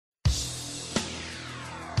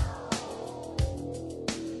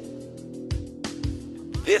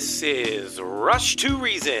This is Rush to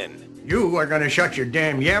Reason. You are going to shut your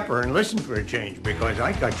damn yapper and listen for a change because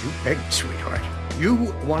I got you pegged, sweetheart.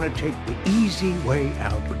 You want to take the easy way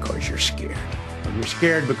out because you're scared. And you're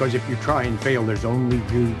scared because if you try and fail, there's only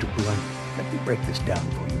you to blame. Let me break this down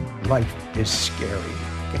for you. Life is scary.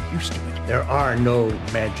 Get used to it. There are no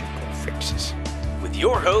magical fixes. With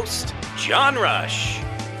your host, John Rush.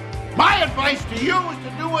 My advice to you is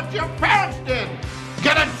to do what your parents did.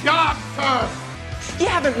 Get a job first. You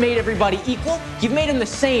haven't made everybody equal. You've made them the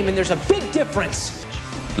same, and there's a big difference.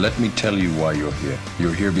 Let me tell you why you're here.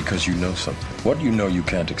 You're here because you know something. What you know you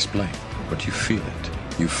can't explain, but you feel it.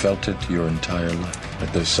 You felt it your entire life.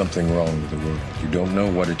 That there's something wrong with the world. You don't know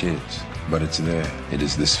what it is, but it's there. It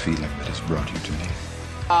is this feeling that has brought you to me.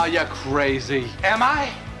 Are you crazy? Am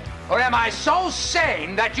I? Or am I so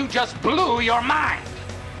sane that you just blew your mind?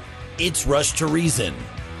 It's Rush to Reason,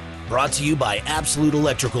 brought to you by Absolute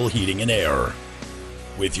Electrical Heating and Air.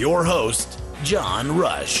 With your host, John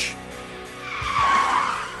Rush.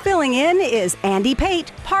 Filling in is Andy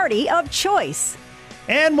Pate, Party of Choice.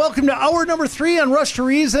 And welcome to hour number 3 on Rush to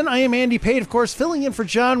Reason. I am Andy Pate, of course, filling in for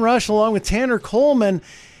John Rush along with Tanner Coleman.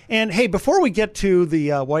 And hey, before we get to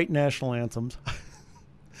the white national anthems,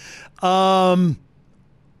 there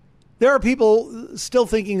are people still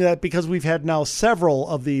thinking that because we've had now several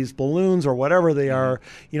of these balloons or whatever they are,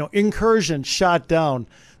 incursions shot down,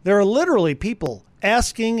 there are literally people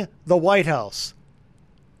asking the White House,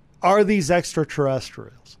 are these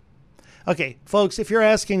extraterrestrials? Okay, folks, if you're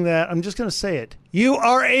asking that, I'm just going to say it. You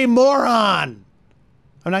are a moron.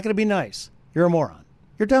 I'm not going to be nice. You're a moron.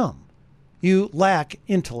 You're dumb. You lack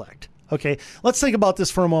intellect. Okay, let's think about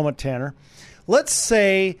this for a moment, Tanner. Let's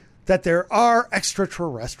say that there are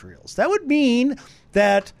extraterrestrials. That would mean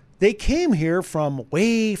that they came here from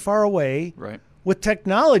way far away, right, with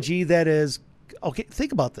technology that is, okay,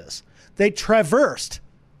 think about this. They traversed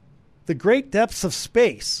the great depths of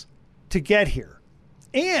space to get here.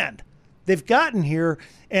 And they've gotten here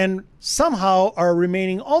and somehow are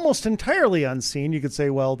remaining almost entirely unseen. You could say,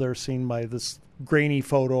 well, they're seen by this grainy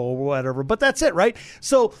photo or whatever, but that's it, right?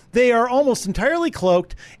 So they are almost entirely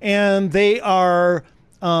cloaked, and they are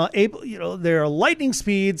able, they're lightning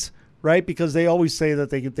speeds, right? Because they always say that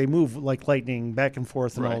they move like lightning back and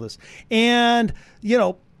forth and all this. And,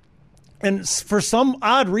 and for some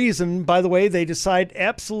odd reason, by the way, they decide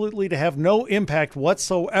absolutely to have no impact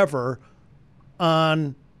whatsoever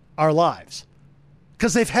on our lives,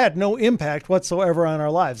 because they've had no impact whatsoever on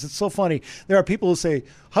our lives. It's so funny. There are people who say,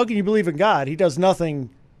 how can you believe in God? He does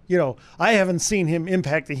nothing. I haven't seen him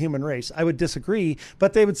impact the human race. I would disagree,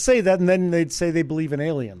 but they would say that, and then they'd say they believe in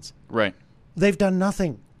aliens. Right. They've done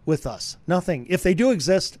nothing with us. Nothing. If they do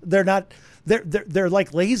exist, they're not. They're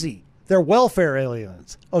like lazy. They're welfare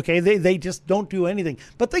aliens. Okay, they just don't do anything.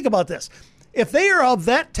 But think about this: if they are of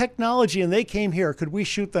that technology and they came here, could we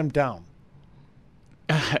shoot them down?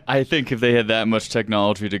 I think if they had that much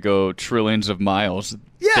technology to go trillions of miles,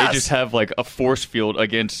 they just have like a force field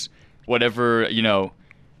against whatever,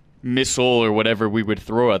 missile or whatever we would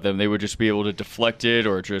throw at them. They would just be able to deflect it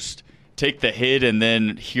or just take the hit and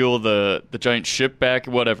then heal the giant ship back,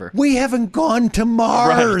 whatever. We haven't gone to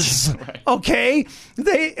Mars, right. Okay?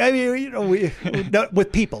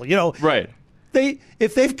 With people, Right.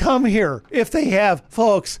 If they've come here, if they have,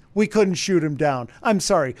 folks, we couldn't shoot them down. I'm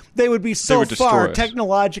sorry. They would be so far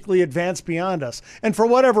technologically advanced beyond us. And for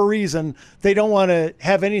whatever reason, they don't want to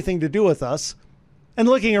have anything to do with us. And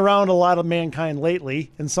looking around a lot of mankind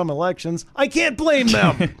lately in some elections, I can't blame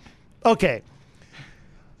them. Okay.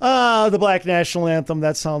 The Black National Anthem,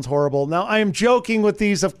 that sounds horrible. Now, I am joking with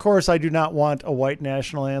these. Of course, I do not want a white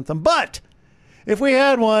national anthem. But if we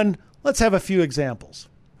had one, let's have a few examples.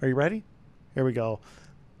 Are you ready? Here we go.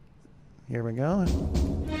 Here we go.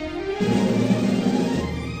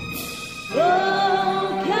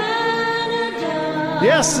 Oh, Canada.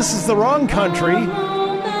 Yes, this is the wrong country.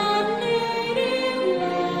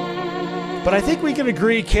 But I think we can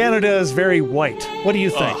agree Canada is very white. What do you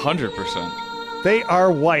think? 100%. They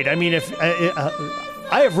are white. I mean, if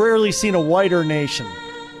I have rarely seen a whiter nation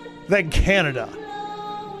than Canada.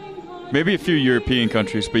 Maybe a few European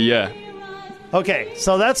countries, but yeah. Okay,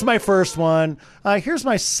 so that's my first one. Here's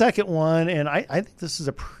my second one, and I think this is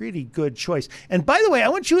a pretty good choice. And by the way, I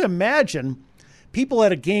want you to imagine people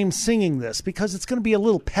at a game singing this, because it's going to be a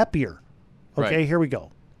little peppier. Okay, right. Here we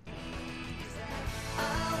go.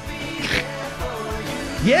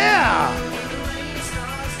 Yeah!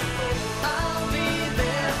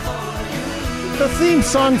 The theme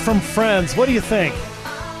song from Friends. What do you think?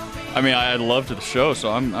 I mean, I loved the show, so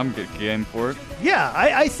I'm good game for it. Yeah,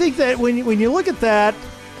 I think that when you look at that,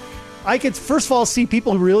 I could, first of all, see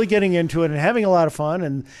people really getting into it and having a lot of fun.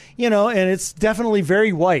 And, and it's definitely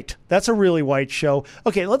very white. That's a really white show.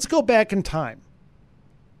 Okay, let's go back in time.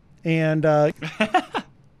 And,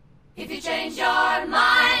 if you change your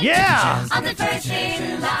mind, yeah, I'm the first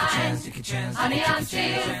in line. Honey, I'm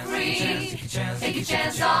still free. Take a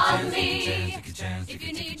chance on me. If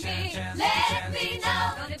you need me, let me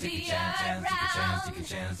know. Gonna be around.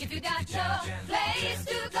 If you got no place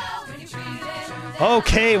to go when you're feeling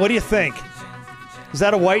okay, what do you think? Is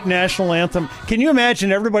that a white national anthem? Can you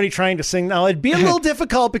imagine everybody trying to sing? Now, it'd be a little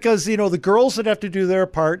difficult because, the girls would have to do their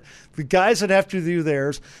part, the guys would have to do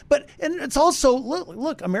theirs. And it's also,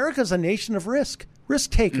 look, America's a nation of risk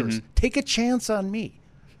takers. Mm-hmm. Take a chance on me.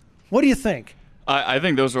 What do you think? I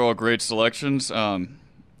think those are all great selections.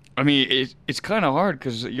 It's kind of hard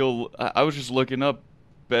because I was just looking up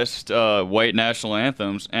best white national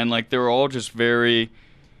anthems, and they're all just very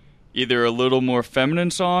either a little more feminine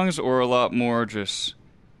songs or a lot more just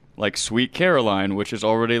like Sweet Caroline, which is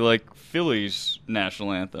already like Philly's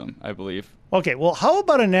national anthem, I believe. Okay, well, how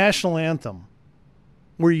about a national anthem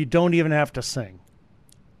where you don't even have to sing?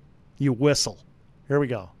 You whistle. Here we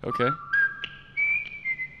go. Okay.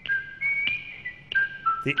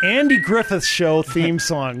 The Andy Griffith Show theme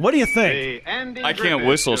song. What do you think? I can't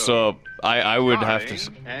whistle, so I would have to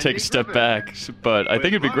take a step back, but I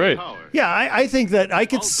think it'd be great. Yeah, I think that I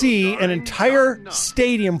could see an entire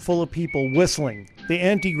stadium full of people whistling the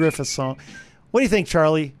Andy Griffith song. What do you think,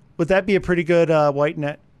 Charlie? Would that be a pretty good white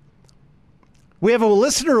net? We have a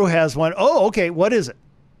listener who has one. Oh, okay. What is it?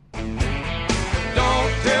 Don't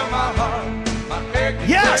tell my heart, my aching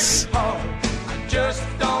yes! heart. I just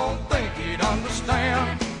don't think you'd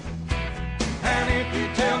understand. And if you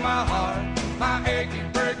tell my heart, my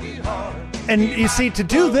aching, breaky heart. And you see, to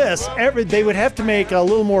do this, they would have to make a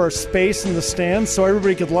little more space in the stands so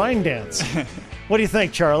everybody could line dance. What do you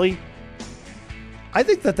think, Charlie? I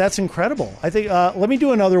think that's incredible. I think let me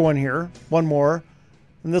do another one here. One more.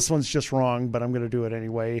 And this one's just wrong, but I'm going to do it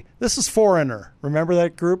anyway. This is Foreigner. Remember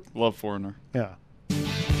that group? Love Foreigner. Yeah.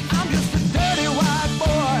 I'm just a dirty white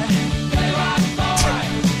boy. Dirty white boy.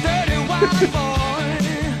 Dirty white boy.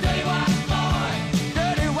 Dirty white boy.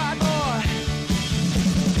 Dirty white boy.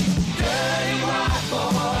 Dirty white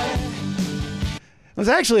boy. It was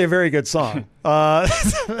actually a very good song.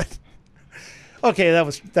 Okay,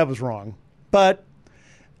 that was wrong. But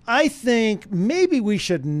I think maybe we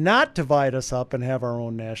should not divide us up and have our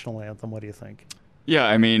own national anthem. What do you think? Yeah,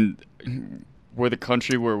 I mean, we're the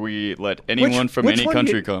country where we let anyone from any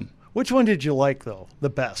country come. Which one did you like, though, the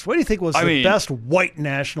best? What do you think was the best white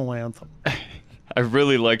national anthem? I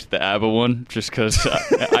really liked the ABBA one, just because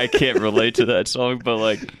I can't relate to that song.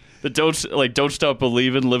 But the Don't Stop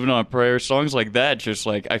Believin', Living on a Prayer, songs like that, just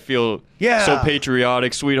I feel so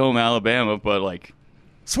patriotic. Sweet Home Alabama, but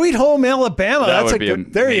Sweet Home Alabama. That's a good.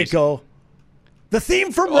 Amazing. There you go. The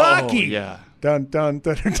theme from Rocky. Oh, yeah. Dun dun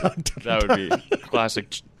dun dun dun. That would be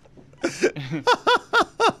classic.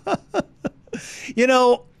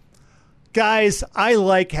 Guys, I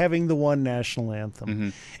like having the one national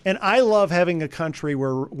anthem, and I love having a country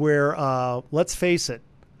where let's face it,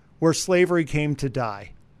 where slavery came to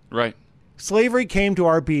die. Right. Slavery came to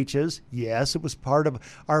our beaches. Yes, it was part of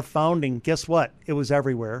our founding. Guess what? It was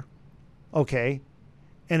everywhere. Okay.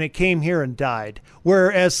 And it came here and died.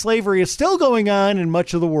 Whereas slavery is still going on in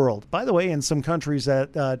much of the world. By the way, in some countries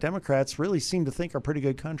that Democrats really seem to think are pretty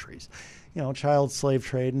good countries. Child slave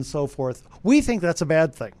trade and so forth. We think that's a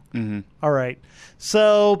bad thing. Mm-hmm. All right.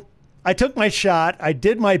 So I took my shot. I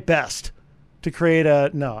did my best to create I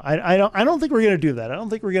don't think we're going to do that. I don't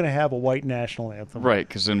think we're going to have a white national anthem. Right,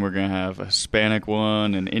 because then we're going to have a Hispanic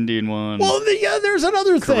one, an Indian one. Well, there's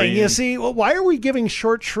another thing. Korean. You see, why are we giving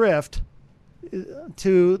short shrift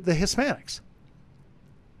to the Hispanics?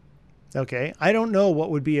 Okay, I don't know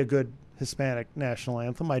what would be a good Hispanic national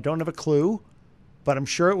anthem. I don't have a clue, but I'm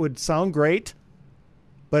sure it would sound great,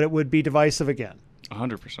 but it would be divisive again.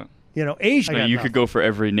 100%. Asian. You could go for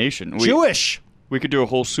every nation. Jewish. We could do a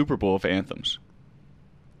whole Super Bowl of anthems.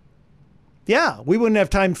 Yeah, we wouldn't have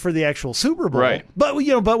time for the actual Super Bowl. Right. But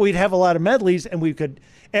we'd have a lot of medleys, and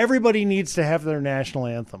everybody needs to have their national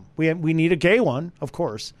anthem. We need a gay one, of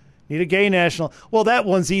course. Need a gay national. Well, that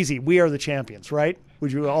one's easy. We Are the Champions, right?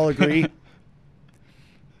 Would you all agree?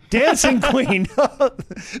 Dancing Queen.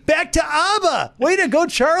 Back to ABBA. Way to go,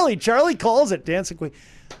 Charlie. Charlie calls it Dancing Queen.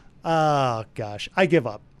 Oh, gosh. I give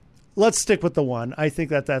up. Let's stick with the one. I think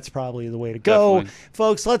that's probably the way to go. Definitely.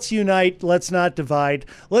 Folks, let's unite. Let's not divide.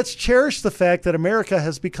 Let's cherish the fact that America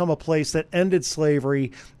has become a place that ended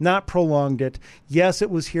slavery, not prolonged it. Yes, it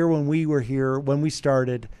was here when we were here, when we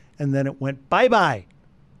started, and then it went bye-bye.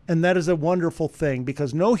 And that is a wonderful thing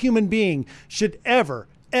because no human being should ever,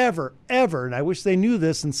 ever, ever, and I wish they knew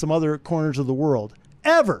this in some other corners of the world,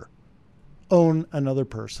 ever own another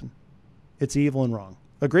person. It's evil and wrong.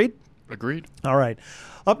 Agreed? Agreed. All right.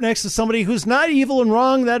 Up next is somebody who's not evil and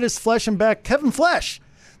wrong. That is Flesh and Beck, Kevin Flesh.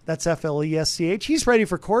 That's Flesch. He's ready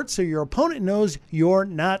for court, so your opponent knows you're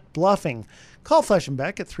not bluffing. Call Flesh and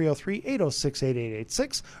Beck at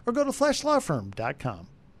 303-806-8886 or go to fleshlawfirm.com.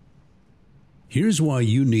 Here's why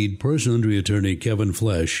you need personal injury attorney Kevin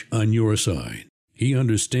Flesh on your side. He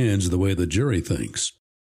understands the way the jury thinks.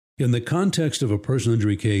 In the context of a personal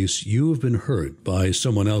injury case, you have been hurt by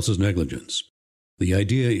someone else's negligence. The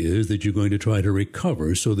idea is that you're going to try to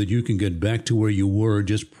recover so that you can get back to where you were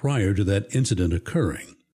just prior to that incident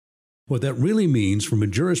occurring. What that really means from a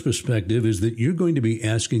juror's perspective is that you're going to be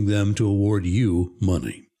asking them to award you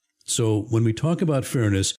money. So when we talk about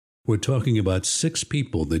fairness, we're talking about 6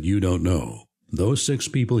 people that you don't know. Those 6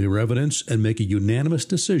 people hear evidence and make a unanimous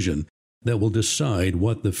decision that will decide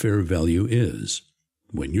what the fair value is.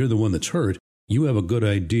 When you're the one that's hurt, you have a good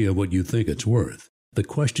idea of what you think it's worth. The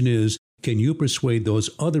question is, can you persuade those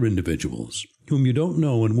other individuals, whom you don't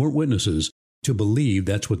know and weren't witnesses, to believe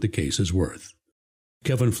that's what the case is worth?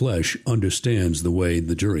 Kevin Flesh understands the way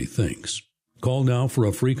the jury thinks. Call now for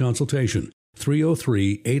a free consultation,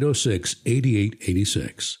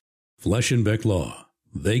 303-806-8886. Flesh and Beck Law.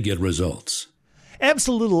 They get results.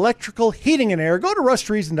 Absolute Electrical Heating and Air. Go to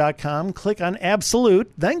rushtoreason.com, click on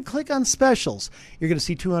Absolute, then click on Specials. You're going to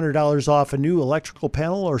see $200 off a new electrical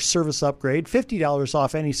panel or service upgrade, $50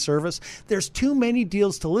 off any service. There's too many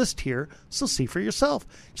deals to list here, so see for yourself.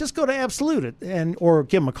 Just go to Absolute or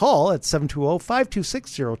give them a call at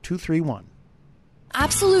 720-526-0231.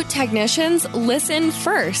 Absolute technicians listen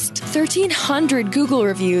first. 1,300 Google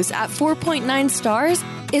reviews at 4.9 stars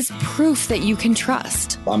is proof that you can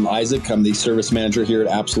trust. I'm Isaac. I'm the service manager here at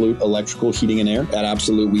Absolute Electrical Heating and Air. At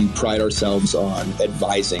Absolute, we pride ourselves on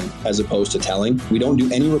advising as opposed to telling. We don't do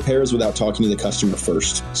any repairs without talking to the customer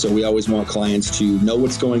first. So we always want clients to know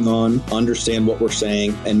what's going on, understand what we're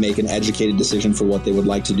saying, and make an educated decision for what they would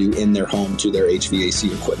like to do in their home to their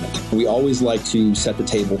HVAC equipment. We always like to set the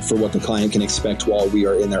table for what the client can expect while we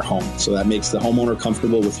are in their home. So that makes the homeowner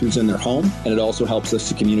comfortable with who's in their home, and it also helps us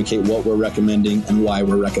to communicate what we're recommending and why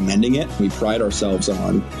we're recommending it. We pride ourselves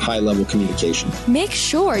on high-level communication. Make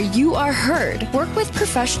sure you are heard. Work with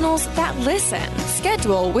professionals that listen.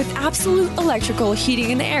 Schedule with Absolute Electrical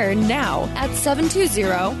Heating and Air now at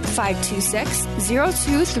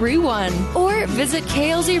 720-526-0231 or visit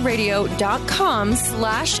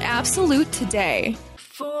klzradio.com/absolute today.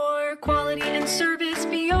 For quality and service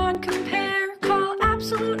beyond compare, call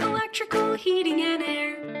Absolute Electrical Heating and Air.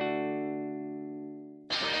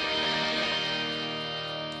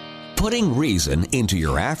 Putting reason into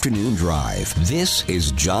your afternoon drive. This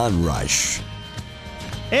is John Rush.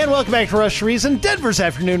 And welcome back to Rush to Reason, Denver's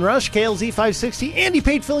Afternoon Rush, KLZ 560. Andy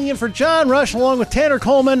Pate filling in for John Rush along with Tanner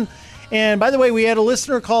Coleman. And by the way, we had a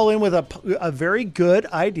listener call in with a very good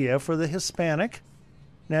idea for the Hispanic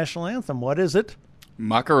national anthem. What is it?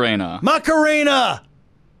 Macarena. Macarena!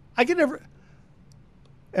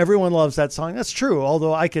 Everyone loves that song. That's true,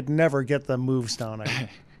 although I could never get the moves down.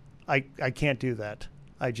 I can't do that.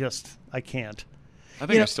 I can't. I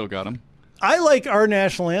think I still got them. I like our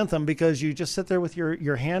national anthem because you just sit there with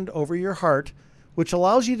your hand over your heart, which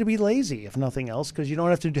allows you to be lazy, if nothing else, because you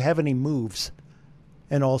don't have to have any moves.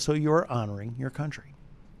 And also you're honoring your country.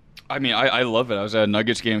 I mean, I love it. I was at a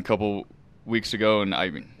Nuggets game a couple weeks ago, and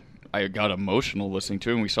I got emotional listening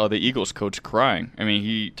to it, and we saw the Eagles coach crying. I mean,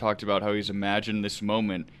 he talked about how he's imagined this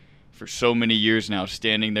moment for so many years now,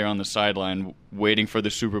 standing there on the sideline waiting for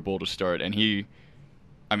the Super Bowl to start, and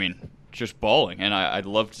just bawling, and I'd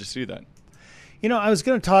love to see that. You know, I was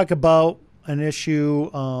going to talk about an issue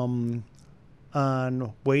on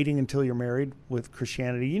waiting until you're married with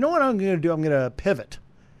Christianity. You know what I'm going to do? I'm going to pivot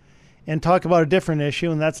and talk about a different issue,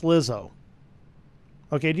 and that's Lizzo.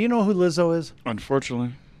 Okay, do you know who Lizzo is?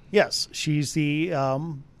 Unfortunately. Yes, she's the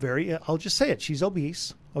I'll just say it, she's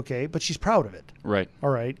obese, okay, but she's proud of it. Right. All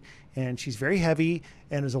right, and she's very heavy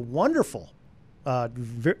and is a wonderful,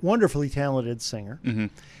 wonderfully talented singer. Mm-hmm.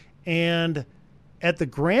 And at the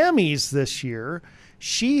Grammys this year,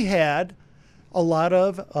 she had a lot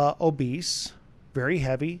of obese, very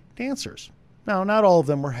heavy dancers. Now, not all of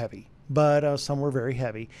them were heavy, but some were very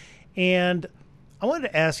heavy. And I wanted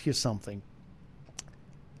to ask you something.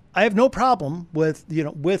 I have no problem with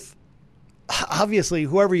obviously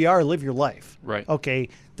whoever you are, live your life. Right. Okay.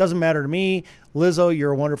 Doesn't matter to me. Lizzo,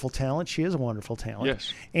 you're a wonderful talent. She is a wonderful talent.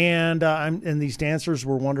 Yes. And and these dancers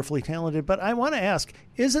were wonderfully talented. But I want to ask,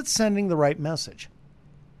 is it sending the right message?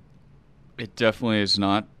 It definitely is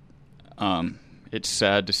not. It's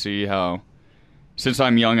sad to see how, since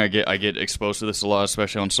I'm young, I get exposed to this a lot,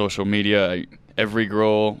 especially on social media. Every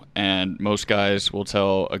girl and most guys will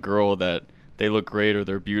tell a girl that they look great or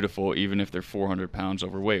they're beautiful even if they're 400 pounds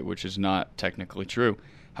overweight, which is not technically true.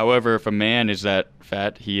 However, if a man is that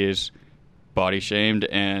fat, he is body shamed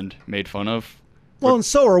and made fun of. Well, and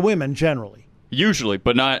so are women generally. Usually,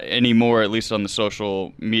 but not anymore, at least on the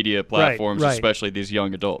social media platforms, right. Especially these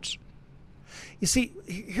young adults. You see,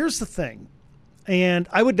 here's the thing, and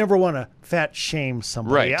I would never want to fat shame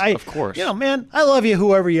somebody. Right, of course. Man, I love you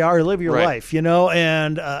whoever you are, live your Right. life,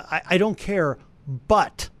 and I don't care,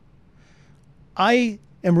 but I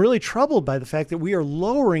am really troubled by the fact that we are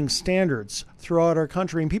lowering standards throughout our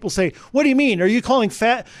country. And people say, what do you mean? Are you calling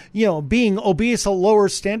being obese a lower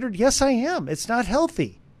standard? Yes, I am. It's not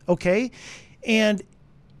healthy. Okay. And,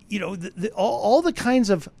 all the kinds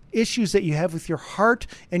of issues that you have with your heart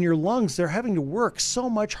and your lungs, they're having to work so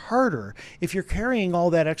much harder if you're carrying all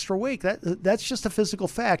that extra weight. That's just a physical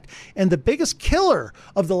fact. And the biggest killer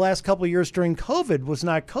of the last couple of years during COVID was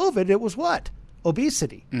not COVID. It was what?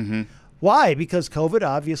 Obesity. Mm-hmm. Why? Because COVID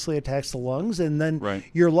obviously attacks the lungs, and then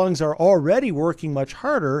your lungs are already working much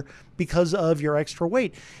harder because of your extra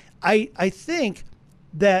weight. I think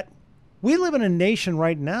that we live in a nation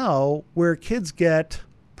right now where kids get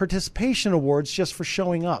participation awards just for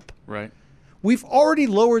showing up. Right. We've already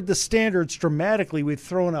lowered the standards dramatically. We've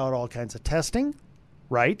thrown out all kinds of testing.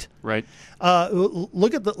 Right. Right.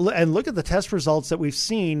 Look at the test results that we've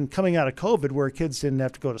seen coming out of COVID, where kids didn't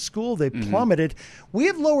have to go to school. They plummeted. We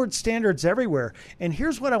have lowered standards everywhere. And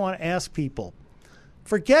here's what I want to ask people: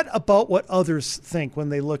 forget about what others think when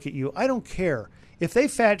they look at you. I don't care if they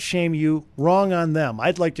fat shame you. Wrong on them.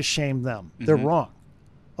 I'd like to shame them. They're wrong.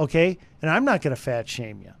 Okay. And I'm not going to fat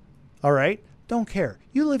shame you. All right. Don't care.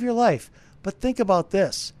 You live your life. But think about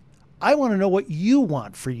this. I want to know what you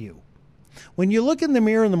want for you. When you look in the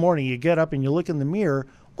mirror in the morning, you get up and you look in the mirror,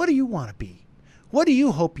 what do you want to be? What do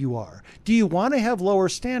you hope you are? Do you want to have lower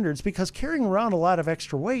standards? Because carrying around a lot of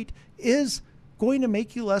extra weight is going to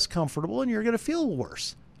make you less comfortable and you're going to feel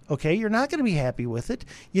worse. Okay? You're not going to be happy with it.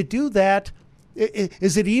 You do that.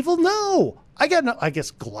 Is it evil? No. I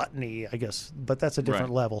guess gluttony, but that's a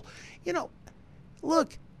different level.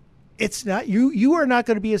 Look, it's not you are not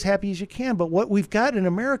going to be as happy as you can. But what we've got in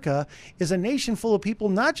America is a nation full of people,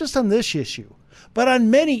 not just on this issue, but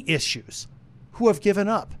on many issues, who have given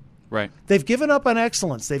up. Right. They've given up on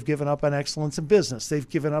excellence. They've given up on excellence in business. They've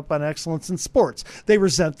given up on excellence in sports. They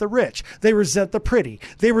resent the rich. They resent the pretty.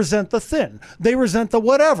 They resent the thin. They resent the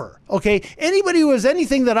whatever. Okay? Anybody who has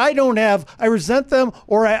anything that I don't have, I resent them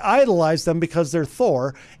or I idolize them because they're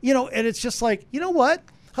Thor. And it's just like, you know what?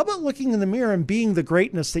 How about looking in the mirror and being the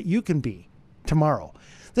greatness that you can be tomorrow?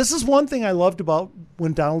 This is one thing I loved about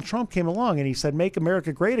when Donald Trump came along and he said, make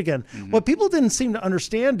America great again. What people didn't seem to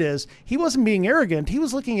understand is he wasn't being arrogant. He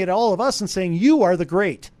was looking at all of us and saying, you are the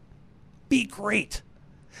great. Be great.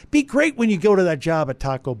 Be great when you go to that job at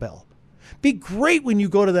Taco Bell. Be great when you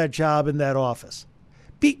go to that job in that office.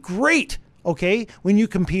 Be great, okay, when you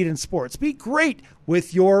compete in sports. Be great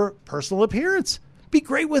with your personal appearance. Be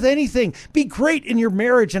great with anything. Be great in your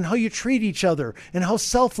marriage and how you treat each other and how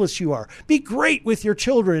selfless you are. Be great with your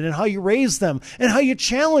children and how you raise them and how you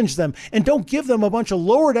challenge them. And don't give them a bunch of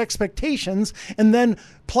lowered expectations and then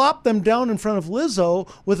plop them down in front of Lizzo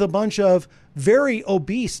with a bunch of very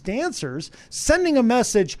obese dancers sending a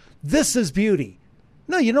message, this is beauty.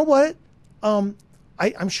 No, you know what?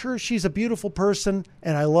 I'm sure she's a beautiful person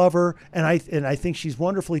and I love her and I think she's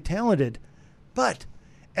wonderfully talented. But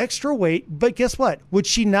extra weight, but guess what? Would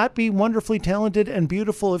she not be wonderfully talented and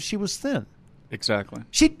beautiful if she was thin? Exactly.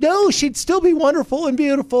 She'd still be wonderful and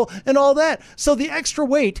beautiful and all that. So the extra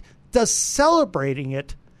weight, does celebrating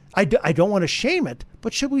it, I don't want to shame it,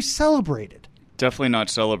 but should we celebrate it? Definitely not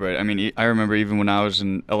celebrate. I mean, I remember even when I was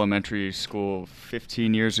in elementary school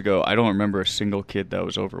 15 years ago, I don't remember a single kid that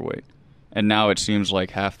was overweight. And now it seems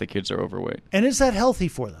like half the kids are overweight. And is that healthy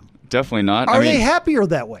for them? Definitely not. Are they happier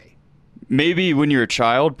that way? Maybe when you're a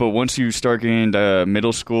child, but once you start getting to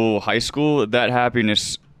middle school, high school, that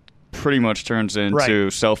happiness pretty much turns into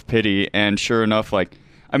self-pity. And sure enough,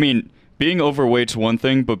 being overweight's one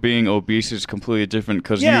thing, but being obese is completely different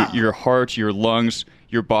because your heart, your lungs,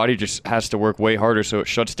 your body just has to work way harder, so it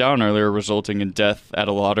shuts down earlier, resulting in death at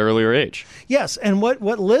a lot earlier age. Yes, and what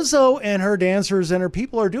Lizzo and her dancers and her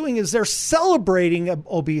people are doing is they're celebrating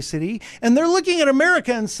obesity, and they're looking at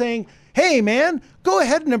America and saying, hey, man, go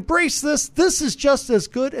ahead and embrace this. This is just as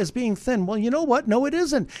good as being thin. Well, you know what? No, it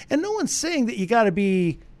isn't. And no one's saying that you got to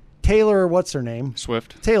be Taylor, what's her name?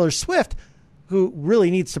 Swift. Taylor Swift, who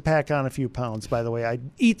really needs to pack on a few pounds, by the way. I'd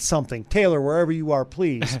eat something. Taylor, wherever you are,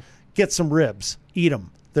 please get some ribs, eat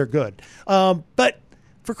them. They're good. But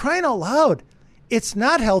for crying out loud, it's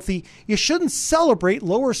not healthy. You shouldn't celebrate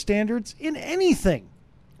lower standards in anything.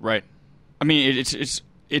 Right. I mean,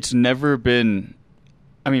 it's never been.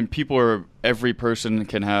 I mean, every person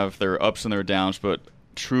can have their ups and their downs, but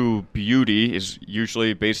true beauty is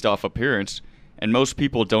usually based off appearance, and most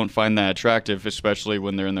people don't find that attractive, especially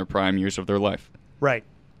when they're in their prime years of their life. Right.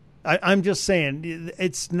 I'm just saying,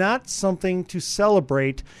 it's not something to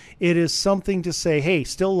celebrate. It is something to say, hey,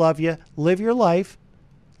 still love you, live your life,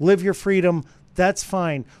 live your freedom, that's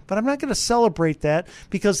fine. But I'm not going to celebrate that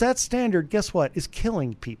because that standard, guess what, is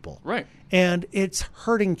killing people. Right. And it's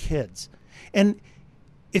hurting kids. And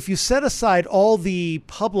if you set aside all the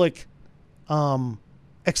public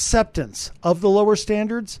acceptance of the lower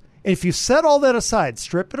standards, and if you set all that aside,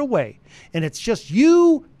 strip it away, and it's just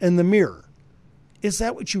you and the mirror, is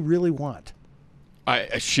that what you really want?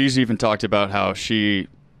 She's even talked about how she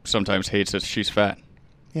sometimes hates that she's fat.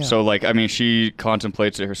 Yeah. So, like, I mean, she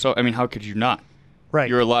contemplates it herself. I mean, how could you not? Right.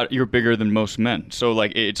 You're bigger than most men. So,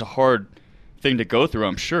 like, it's a hard thing to go through,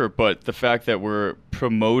 I'm sure. But the fact that we're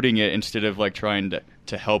promoting it instead of, like, trying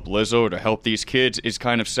to help Lizzo or to help these kids is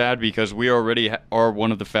kind of sad because we already are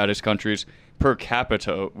one of the fattest countries per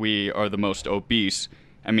capita. We are the most obese.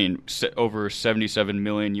 I mean, over 77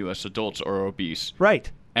 million U.S. adults are obese.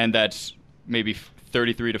 Right. And that's maybe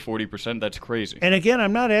 33 to 40%. That's crazy. And again,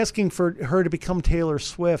 I'm not asking for her to become Taylor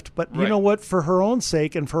Swift, but you know what? For her own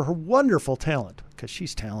sake and for her wonderful talent, because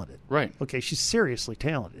she's talented. Right. Okay, she's seriously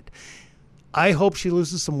talented. I hope she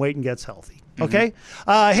loses some weight and gets healthy. Okay?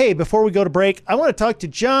 Hey, before we go to break, I want to talk to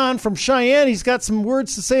John from Cheyenne. He's got some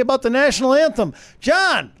words to say about the national anthem.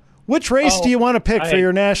 John, which race do you want to pick for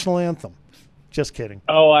your national anthem? Just kidding.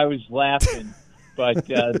 Oh, I was laughing. But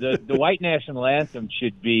the white national anthem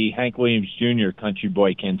should be Hank Williams Jr., Country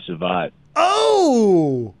Boy Can Survive.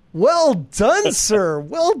 Oh, well done, sir.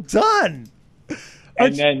 Well done.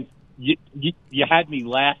 And then you had me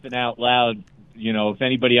laughing out loud. You know, if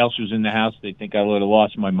anybody else was in the house, they'd think I would have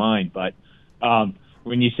lost my mind. But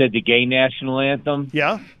when you said the gay national anthem,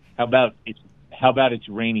 yeah, how about it's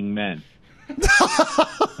Raining Men?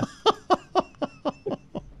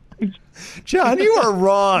 John, you are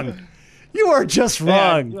wrong. You are just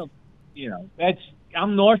wrong. Well, you know,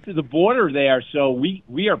 I'm north of the border there, so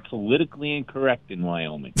we are politically incorrect in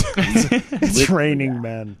Wyoming. It's Raining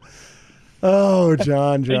Men. Oh,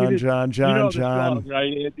 John. You know the song,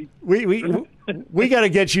 right, Andy? We got to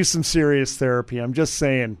get you some serious therapy. I'm just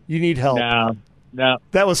saying, you need help. No,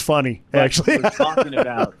 that was funny, actually. We're talking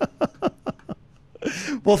about.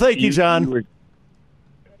 Well, thank you, John.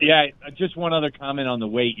 Just one other comment on the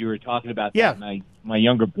weight. You were talking about Yeah. that. My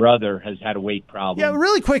younger brother has had a weight problem. Yeah,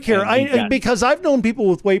 really quick here, because I've known people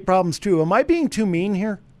with weight problems too. Am I being too mean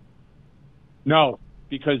here? No,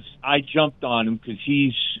 because I jumped on him because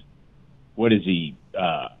he's, what is he,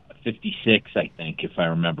 56, I think, if I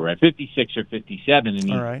remember right, 56 or 57,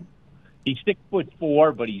 and all right. He's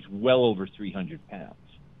 6'4", but he's well over 300 pounds.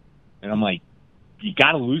 And I'm like, you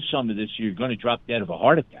got to lose some of this, or you're going to drop dead of a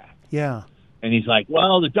heart attack. Yeah. And he's like,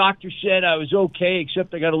 well, the doctor said I was okay,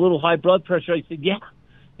 except I got a little high blood pressure. I said, yeah,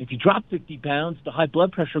 if you drop 50 pounds, the high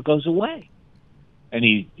blood pressure goes away. And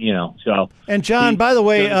so. And John, by the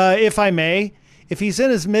way, if I may, if he's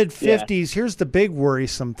in his mid-50s, here's the big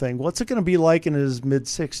worrisome thing. What's it going to be like in his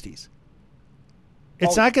mid-60s?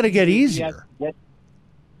 It's not going to get easier.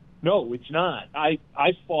 No, it's not. I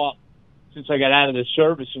fought, since I got out of the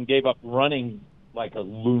service and gave up running like a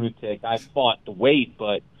lunatic, I fought the weight,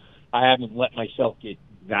 but I haven't let myself get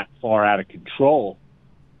that far out of control.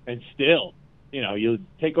 And still, you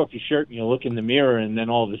take off your shirt and you look in the mirror, and then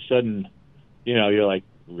all of a sudden, you're like,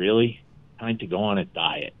 really? Time to go on a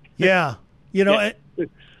diet. Yeah.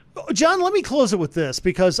 John, let me close it with this,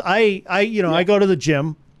 because I go to the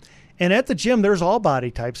gym, and at the gym, there's all body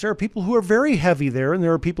types. There are people who are very heavy there, and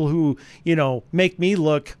there are people who, make me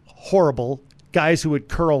look horrible. Guys who would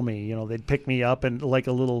curl me, they'd pick me up and like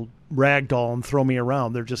a little rag doll and throw me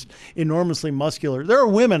around. They're just enormously muscular. There are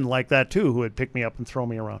women like that too who would pick me up and throw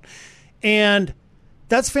me around. And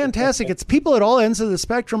that's fantastic. It's people at all ends of the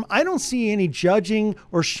spectrum. I don't see any judging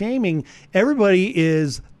or shaming. Everybody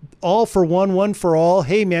is all for one for all.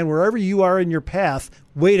 Hey man, wherever you are in your path,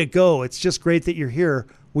 way to go. It's just great that you're here.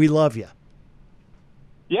 We love you.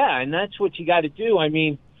 Yeah, and that's what you got to do. I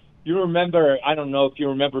mean, you remember, I don't know if you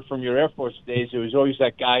remember from your Air Force days, there was always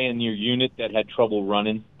that guy in your unit that had trouble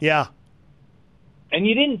running. Yeah. And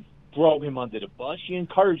you didn't throw him under the bus. You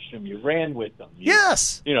encouraged him. You ran with him.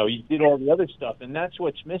 Yes. You did all the other stuff, and that's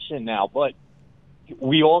what's missing now. But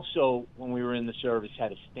we also, when we were in the service,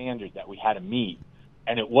 had a standard that we had to meet.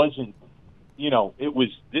 And it wasn't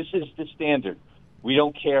this is the standard. We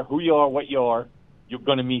don't care who you are, what you are, you're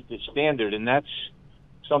going to meet this standard. And that's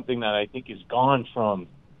something that I think is gone from,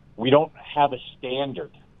 we don't have a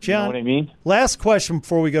standard. John, you know what I mean? Last question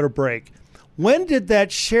before we go to break. When did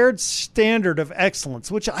that shared standard of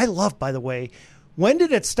excellence, which I love, by the way, when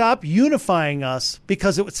did it stop unifying us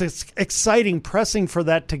because it was exciting pressing for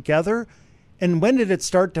that together? And when did it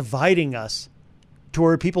start dividing us to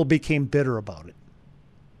where people became bitter about it?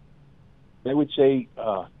 I would say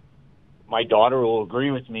my daughter will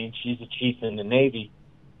agree with me. She's a chief in the Navy.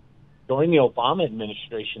 During the Obama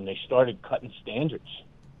administration, they started cutting standards.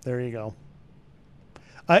 There you go.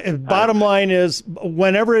 Bottom line is,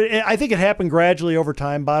 I think it happened gradually over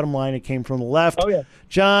time. Bottom line, it came from the left. Oh, yeah.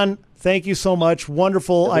 John, thank you so much.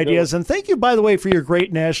 Wonderful ideas. And thank you, by the way, for your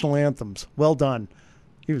great national anthems. Well done.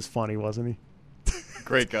 He was funny, wasn't he?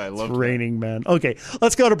 Great guy. Love Raining Man. Okay,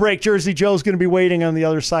 let's go to break. Jersey Joe's going to be waiting on the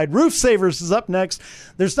other side. Roof Savers is up next.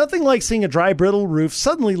 There's nothing like seeing a dry, brittle roof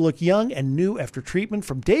suddenly look young and new after treatment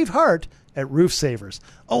from Dave Hart at Roof Savers.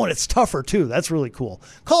 Oh, and it's tougher, too. That's really cool.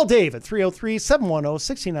 Call Dave at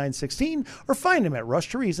 303-710-6916 or find him at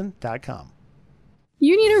rushtoreason.com.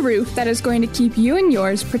 You need a roof that is going to keep you and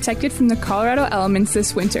yours protected from the Colorado elements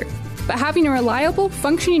this winter. But having a reliable,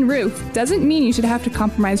 functioning roof doesn't mean you should have to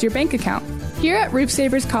compromise your bank account. Here at Roof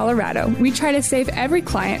Savers Colorado, we try to save every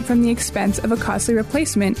client from the expense of a costly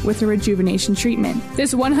replacement with a rejuvenation treatment.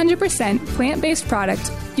 This 100% plant-based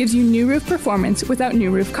product gives you new roof performance without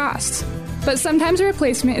new roof costs. But sometimes a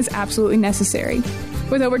replacement is absolutely necessary.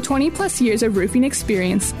 With over 20 plus years of roofing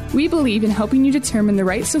experience, we believe in helping you determine the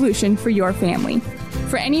right solution for your family.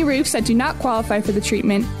 For any roofs that do not qualify for the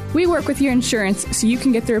treatment, we work with your insurance so you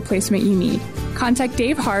can get the replacement you need. Contact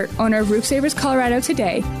Dave Hart, owner of Roof Savers Colorado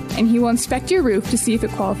today, and he will inspect your roof to see if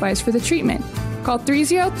it qualifies for the treatment. Call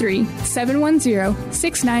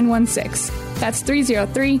 303-710-6916. That's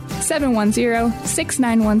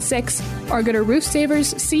 303-710-6916, or go to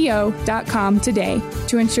roofsaversco.com today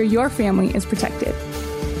to ensure your family is protected.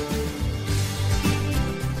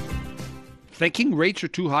 Thinking rates are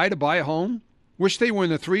too high to buy a home? Wish they were in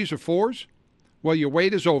the 3s or 4s? Well, your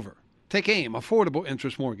wait is over. Take AIM, Affordable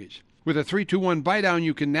Interest Mortgage. With a 3-2-1 buy-down,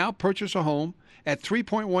 you can now purchase a home at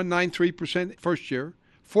 3.193% first year,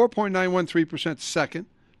 4.913% second,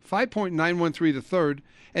 5.913 the third,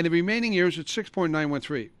 and the remaining years at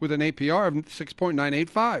 6.913 with an APR of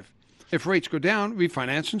 6.985. If rates go down,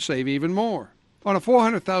 refinance and save even more. On a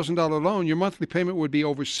 $400,000 loan, your monthly payment would be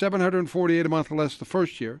over $748 a month less the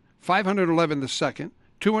first year, $511 the second,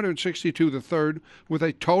 $262 the third, with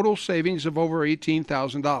a total savings of over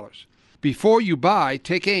 $18,000. Before you buy,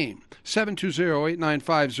 take AIM,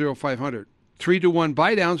 720-895-0500. 3-to-1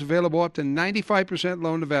 buy-downs available up to 95%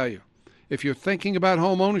 loan to value. If you're thinking about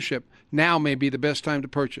home ownership, now may be the best time to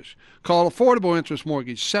purchase. Call Affordable Interest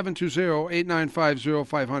Mortgage,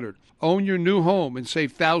 720-895-0500. Own your new home and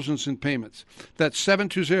save thousands in payments. That's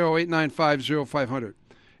 720-895-0500.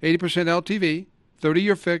 80% LTV,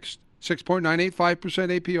 30-year fixed,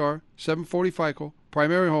 6.985% APR, 740 FICO,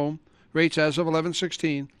 primary home, rates as of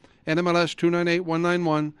 11/16, NMLS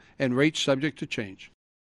 298191, and rates subject to change.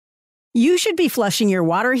 You should be flushing your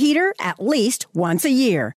water heater at least once a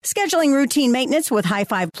year. Scheduling routine maintenance with High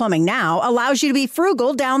Five Plumbing now allows you to be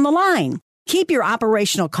frugal down the line. Keep your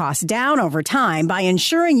operational costs down over time by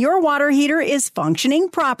ensuring your water heater is functioning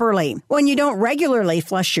properly. When you don't regularly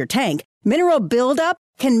flush your tank, mineral buildup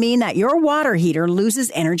can mean that your water heater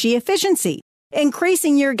loses energy efficiency,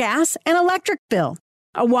 increasing your gas and electric bill.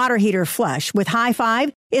 A water heater flush with High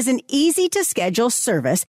Five is an easy-to-schedule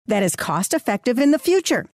service that is cost-effective in the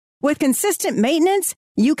future. With consistent maintenance,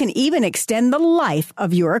 you can even extend the life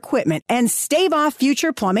of your equipment and stave off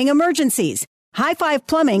future plumbing emergencies. High Five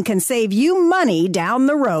Plumbing can save you money down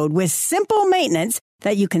the road with simple maintenance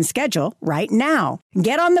that you can schedule right now.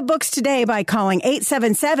 Get on the books today by calling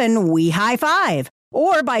 877-WE-HIGH-FIVE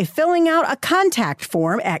or by filling out a contact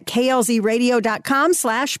form at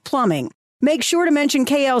klzradio.com/plumbing. Make sure to mention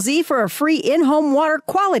KLZ for a free in-home water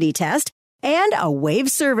quality test and a waived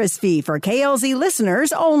service fee for KLZ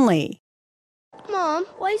listeners only. Mom,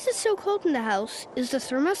 why is it so cold in the house? Is the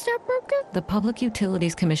thermostat broken? The Public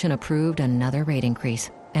Utilities Commission approved another rate increase,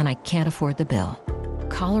 and I can't afford the bill.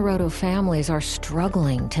 Colorado families are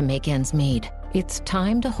struggling to make ends meet. It's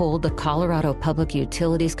time to hold the Colorado Public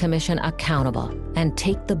Utilities Commission accountable and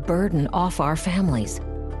take the burden off our families.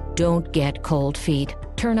 Don't get cold feet.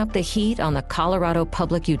 Turn up the heat on the Colorado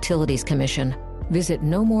Public Utilities Commission. Visit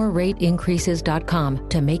nomorerateincreases.com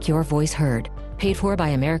to make your voice heard. Paid for by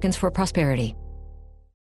Americans for Prosperity.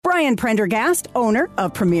 Brian Prendergast, owner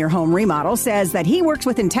of Premier Home Remodel, says that he works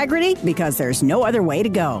with integrity because there's no other way to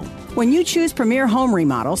go. When you choose Premier Home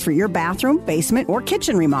Remodels for your bathroom, basement, or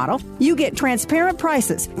kitchen remodel, you get transparent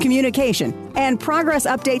prices, communication, and progress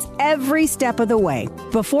updates every step of the way.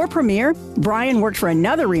 Before Premier, Brian worked for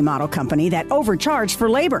another remodel company that overcharged for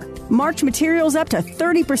labor, marked materials up to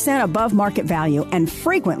 30% above market value, and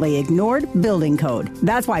frequently ignored building code.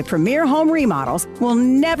 That's why Premier Home Remodels will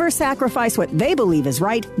never sacrifice what they believe is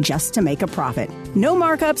right just to make a profit. No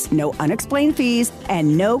markups, no unexplained fees,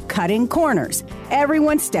 and no cutting corners.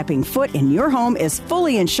 Everyone stepping foot in your home is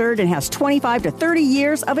fully insured and has 25 to 30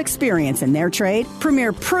 years of experience in their trade.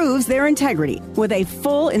 Premier proves their integrity with a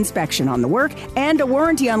full inspection on the work and a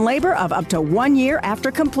warranty on labor of up to 1 year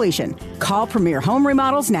after completion. Call Premier Home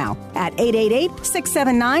Remodels now at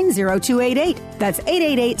 888-679-0288. That's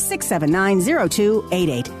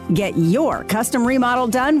 888-679-0288. Get your custom remodel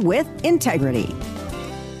done with integrity.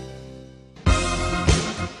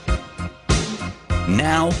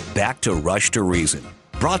 Now, back to Rush to Reason.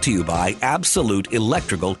 Brought to you by Absolute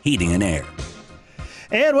Electrical Heating and Air.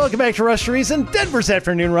 And welcome back to Rush to Reason, Denver's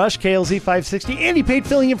Afternoon Rush, KLZ 560. Andy Pate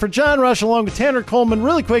filling in for John Rush along with Tanner Coleman.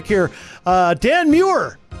 Really quick here, Dan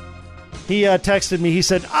Muir, he texted me. He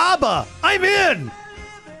said, ABBA, I'm in.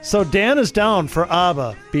 So Dan is down for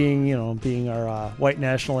ABBA being our white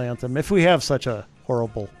national anthem, if we have such a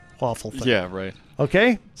horrible, awful thing. Yeah, right.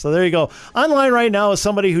 Okay, so there you go. Online right now is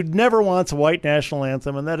somebody who never wants a white national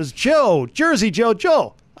anthem, and that is Joe, Jersey Joe.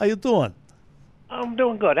 Joe, how you doing? I'm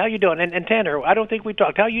doing good. How you doing? And Tanner, I don't think we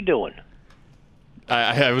talked. How you doing?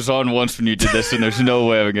 I was on once when you did this, and there's no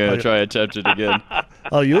way I'm going to try to attempt it again.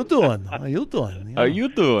 How you doing? How you doing? How you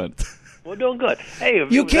doing? We're doing good. Hey,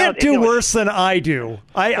 you can't do worse than I do.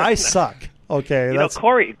 I suck. Okay, that's...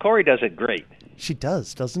 Corey does it great. She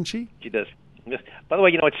does, doesn't she? She does. By the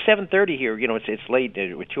way, it's 7:30 here. It's late.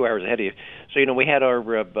 We're 2 hours ahead of you. So we had our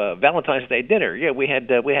Valentine's Day dinner. Yeah, we had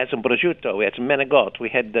some prosciutto, we had some menegote, we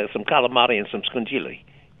had some calamari and some scungili.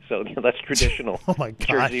 So that's traditional. Oh my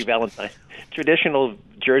gosh. Traditional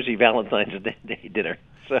Jersey Valentine's Day dinner.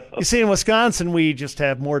 So you see, in Wisconsin, we just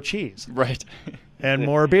have more cheese, right, and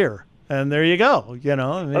more beer, and there you go.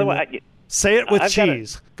 Say it with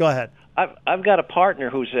cheese. Go ahead. I've got a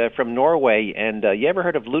partner who's from Norway, and you ever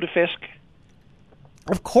heard of lutefisk?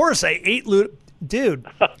 Of course, I ate dude.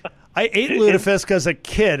 I ate lutefisk as a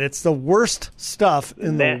kid. It's the worst stuff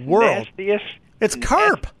in the world. Nastiest. It's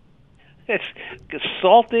carp. It's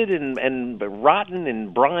salted and rotten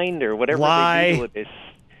and brined or whatever they do with it.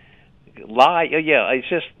 Lye. Yeah, it's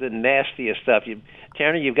just the nastiest stuff.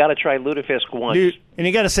 Tanner, you've got to try lutefisk once. And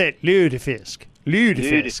you got to say it, lutefisk.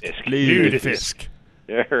 Lutefisk.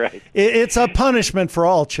 Right. It's a punishment for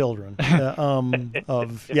all children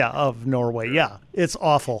of Norway. Yeah, it's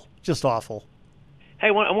awful, just awful. Hey,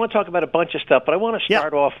 I want to talk about a bunch of stuff, but I want to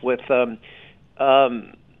start off with I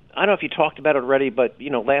don't know if you talked about it already, but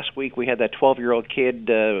last week we had that 12-year-old kid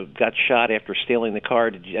got shot after stealing the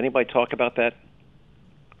car. Did anybody talk about that?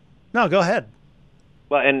 No, go ahead.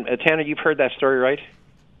 Well, and Tanner, you've heard that story, right?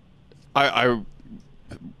 I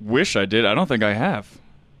wish I did. I don't think I have.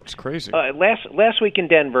 It's crazy. Last week in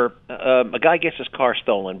Denver, a guy gets his car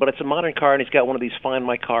stolen, but it's a modern car, and he's got one of these Find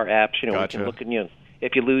My Car apps. You can look and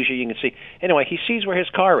if you lose you can see. Anyway, he sees where his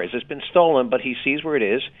car is. It's been stolen, but he sees where it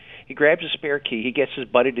is. He grabs a spare key. He gets his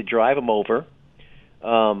buddy to drive him over,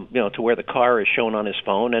 to where the car is shown on his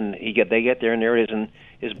phone, and they get there, and there it is, and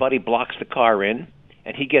his buddy blocks the car in,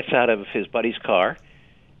 and he gets out of his buddy's car,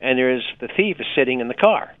 and the thief is sitting in the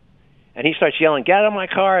car, and he starts yelling, "Get out of my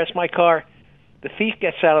car! It's my car!" The thief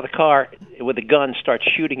gets out of the car with a gun, starts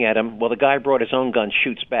shooting at him. Well, the guy brought his own gun,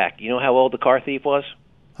 shoots back. You know how old the car thief was?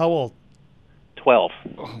 How old? 12.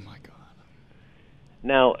 Oh, my God.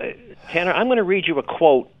 Now, Tanner, I'm going to read you a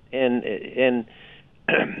quote, and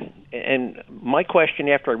my question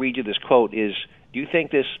after I read you this quote is, do you think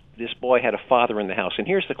this boy had a father in the house? And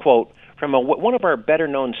here's the quote from one of our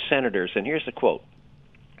better-known senators, and here's the quote.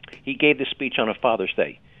 He gave this speech on a Father's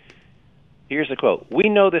Day. Here's the quote. "We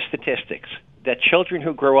know the statistics that children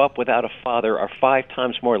who grow up without a father are 5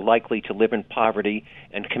 times more likely to live in poverty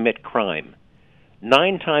and commit crime,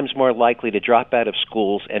 9 times more likely to drop out of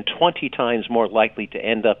schools, and 20 times more likely to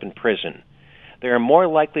end up in prison. They are more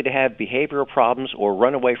likely to have behavioral problems or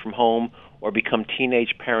run away from home or become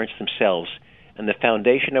teenage parents themselves, and the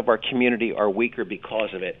foundation of our community are weaker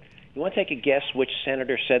because of it." You want to take a guess which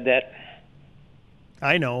senator said that?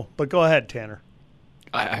 I know, but go ahead, Tanner.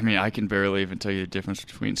 I mean, I can barely even tell you the difference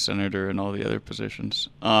between senator and all the other positions.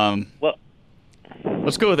 Well,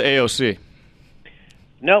 let's go with AOC.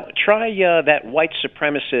 No, try that white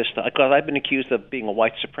supremacist, because I've been accused of being a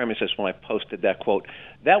white supremacist when I posted that quote.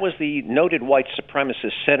 That was the noted white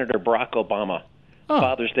supremacist Senator Barack Obama,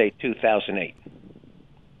 Father's Day 2008.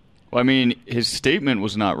 Well, I mean, his statement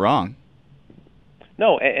was not wrong.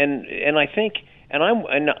 No, and I think,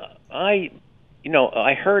 I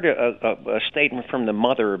heard a statement from the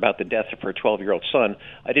mother about the death of her 12-year-old son.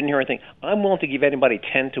 I didn't hear anything. I'm willing to give anybody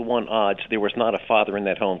 10-1 odds there was not a father in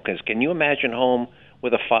that home. Because can you imagine a home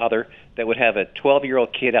with a father that would have a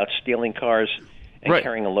 12-year-old kid out stealing cars and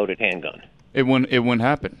carrying a loaded handgun? It wouldn't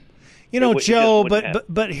happen. Joe,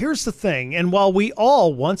 but here's the thing. And while we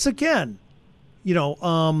all, once again,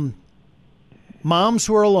 moms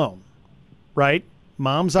who are alone, right?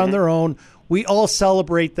 Moms on their own. We all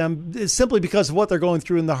celebrate them simply because of what they're going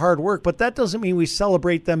through and the hard work, but that doesn't mean we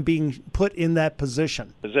celebrate them being put in that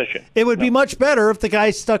position. It would be much better if the guy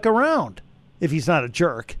stuck around, if he's not a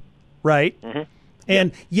jerk, right? Mm-hmm.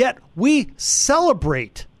 And yet we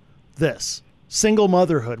celebrate this single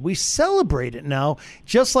motherhood. We celebrate it now,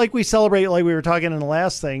 just like we celebrate, like we were talking in the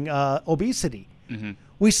last thing, obesity. Mm-hmm.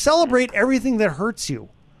 We celebrate everything that hurts you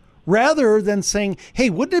rather than saying, hey,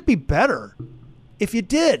 wouldn't it be better if you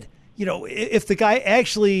did? If the guy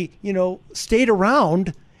actually, stayed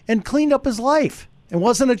around and cleaned up his life and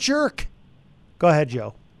wasn't a jerk. Go ahead,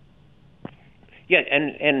 Joe. Yeah,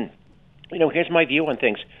 and here's my view on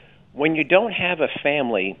things. When you don't have a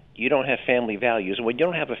family, you don't have family values. And when you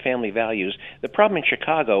don't have a family values, the problem in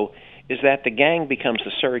Chicago is that the gang becomes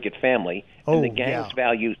the surrogate family, and the gang's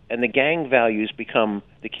values become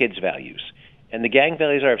the kids' values. And the gang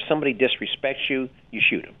values are, if somebody disrespects you, you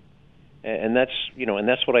shoot them. And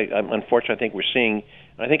that's what I'm unfortunately I think we're seeing.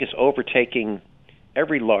 I think it's overtaking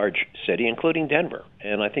every large city, including Denver.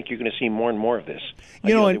 And I think you're going to see more and more of this.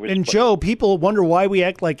 Joe, people wonder why we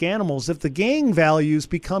act like animals. If the gang values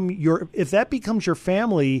if that becomes your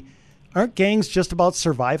family, aren't gangs just about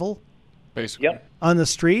survival? Basically. Yep. On the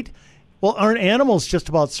street? Well, aren't animals just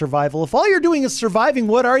about survival? If all you're doing is surviving,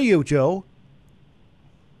 what are you, Joe?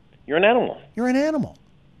 You're an animal. You're an animal.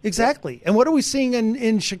 Exactly. And what are we seeing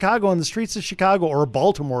in Chicago, on the streets of Chicago, or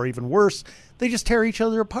Baltimore, even worse? They just tear each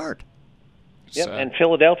other apart. Yep, and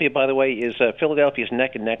Philadelphia, by the way, is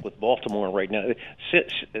neck and neck with Baltimore right now.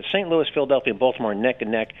 St. Louis, Philadelphia, and Baltimore neck and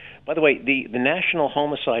neck. By the way, the national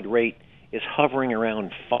homicide rate is hovering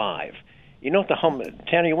around 5. You know what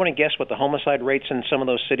Tanner, you want to guess what the homicide rates in some of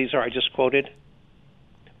those cities are I just quoted?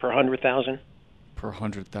 Per 100,000? Per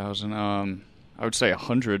 100,000, I would say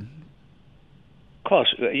 100.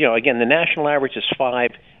 Close. Again, the national average is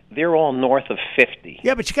 5. They're all north of 50.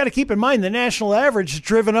 Yeah, but you got to keep in mind the national average is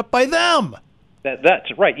driven up by them.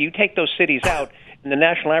 That's right. You take those cities out, and the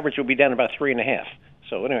national average will be down about 3.5.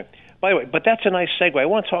 So anyway, by the way, but that's a nice segue. I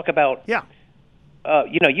want to talk about. Yeah.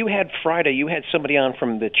 You had Friday. You had somebody on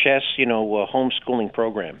from the Chess, homeschooling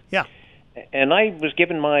program. Yeah. And I was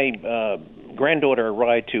giving my granddaughter a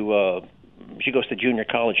ride to. She goes to junior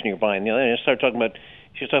college nearby, and I started talking about.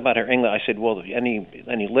 She was talking about her English. I said, "Well,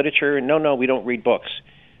 any literature?" No, we don't read books.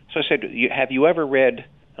 So I said, "Have you ever read?"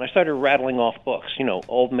 And I started rattling off books.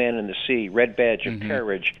 Old Man in the Sea, Red Badge of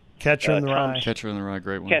Courage, Catcher in the Rye. Catcher in the Rye,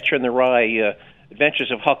 great one. Catcher in the Rye,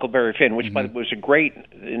 Adventures of Huckleberry Finn, which by the way, was a great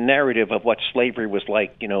narrative of what slavery was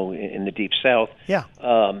like, in the Deep South. Yeah.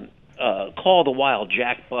 Call of the Wild,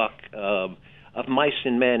 Jack Buck, Of Mice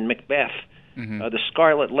and Men, Macbeth, The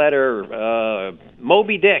Scarlet Letter,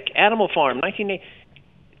 Moby Dick, Animal Farm, 1980.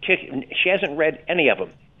 She hasn't read any of them.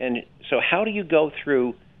 And so how do you go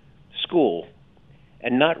through school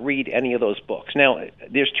and not read any of those books? Now,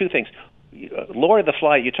 there's two things. Lord of the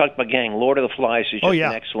Flies, you talked about gang. Lord of the Flies is just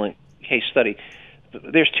an excellent case study.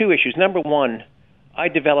 There's two issues. Number one, I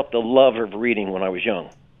developed a love of reading when I was young.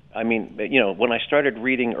 I mean, when I started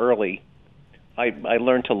reading early, I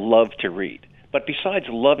learned to love to read. But besides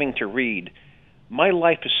loving to read, my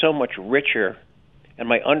life is so much richer, and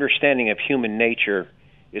my understanding of human nature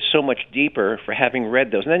is so much deeper for having read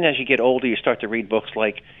those. And then as you get older, you start to read books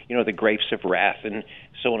like, The Grapes of Wrath and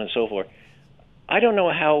so on and so forth. I don't know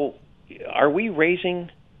how, are we raising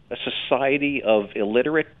a society of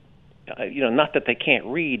illiterate, not that they can't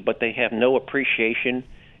read, but they have no appreciation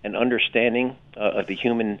and understanding of the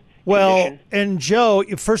human condition? And Joe,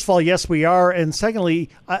 first of all, yes, we are. And secondly,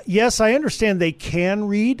 yes, I understand they can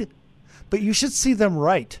read, but you should see them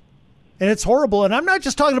write. And it's horrible. And I'm not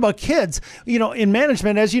just talking about kids. In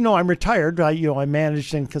management, as you know, I'm retired. I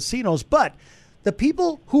managed in casinos. But the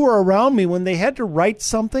people who were around me when they had to write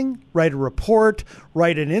something, write a report,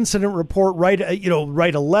 write an incident report, write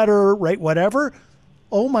a letter, write whatever,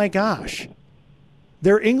 oh my gosh.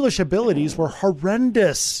 Their English abilities were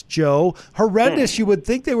horrendous, Joe. Horrendous. You would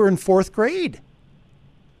think they were in 4th grade.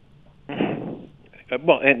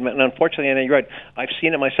 Well, and unfortunately, and you're right, I've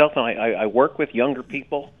seen it myself, and I work with younger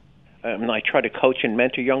people. I try to coach and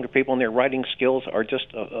mentor younger people, and their writing skills are just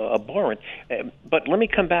abhorrent. But let me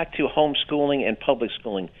come back to homeschooling and public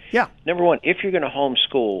schooling. Yeah. Number one, if you're going to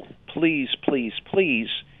homeschool, please, please, please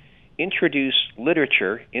introduce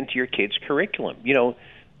literature into your kids' curriculum.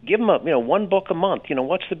 Give them one book a month.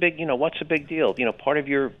 What's the big deal? Part of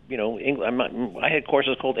your I had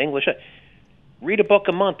courses called English. Read a book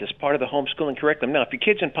a month as part of the homeschooling curriculum. Now, if your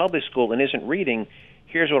kid's in public school and isn't reading,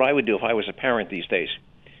 here's what I would do if I was a parent these days.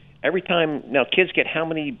 Every time now, kids get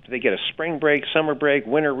they get a spring break, summer break,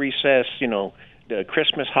 winter recess, the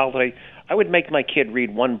Christmas holiday. I would make my kid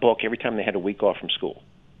read one book every time they had a week off from school.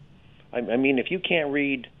 I mean, if you can't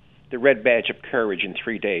read The Red Badge of Courage in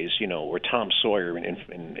 3 days, or Tom Sawyer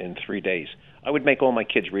in 3 days, I would make all my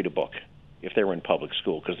kids read a book if they were in public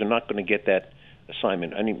school, because they're not going to get that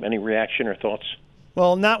assignment. Any reaction or thoughts?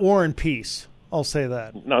 Well, not War and Peace. I'll say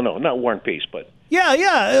that. No, not War and Peace, but...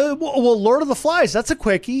 Yeah. Well, Lord of the Flies, that's a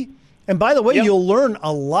quickie. And by the way, You'll learn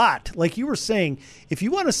a lot. Like you were saying, if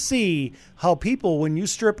you want to see how people, when you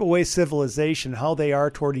strip away civilization, how they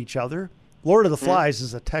are toward each other, Lord of the Flies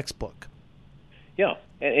is a textbook. Yeah,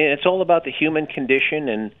 and it's all about the human condition,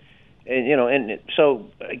 and so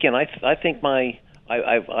again, I think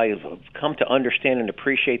I've come to understand and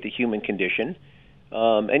appreciate the human condition,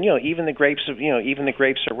 and even the grapes of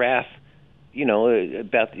wrath,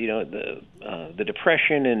 about the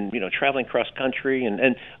depression and traveling cross country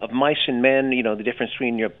and of mice and men, the difference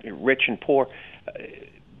between rich and poor.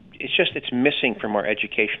 It's missing from our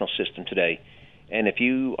educational system today, and if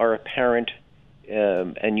you are a parent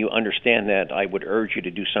and you understand that, I would urge you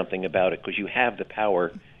to do something about it, because you have the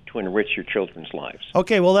power to enrich your children's lives.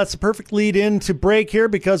 Okay, well, that's a perfect lead in to break here,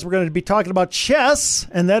 because we're going to be talking about chess,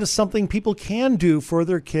 and that is something people can do for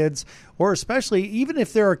their kids, or especially even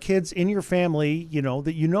if there are kids in your family,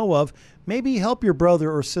 that you know of, maybe help your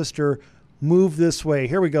brother or sister move this way.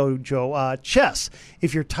 Here we go, Joe. Chess.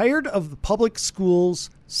 If you're tired of the public schools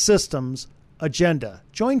systems agenda,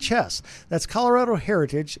 join Chess. That's Colorado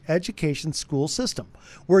Heritage Education School System,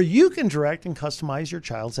 where you can direct and customize your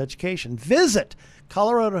child's education. Visit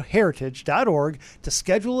coloradoheritage.org to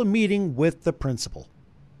schedule a meeting with the principal.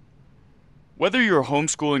 Whether you're a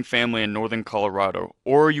homeschooling family in northern Colorado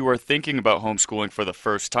or you are thinking about homeschooling for the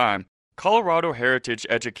first time, Colorado Heritage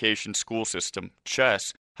Education School System,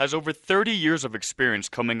 CHESS, has over 30 years of experience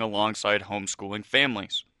coming alongside homeschooling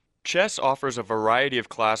families. CHESS offers a variety of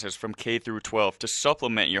classes from K through 12 to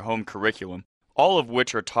supplement your home curriculum, all of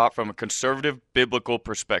which are taught from a conservative biblical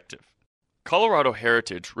perspective. Colorado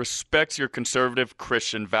Heritage respects your conservative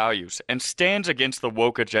Christian values and stands against the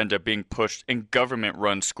woke agenda being pushed in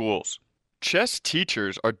government-run schools. CHESS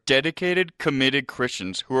teachers are dedicated, committed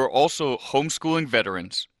Christians who are also homeschooling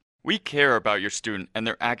veterans. We care about your student and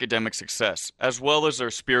their academic success, as well as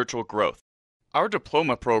their spiritual growth. Our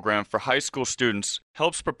diploma program for high school students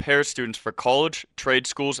helps prepare students for college, trade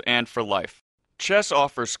schools, and for life. CHESS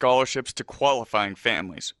offers scholarships to qualifying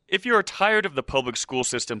families. If you are tired of the public school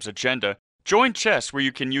system's agenda, join CHESS, where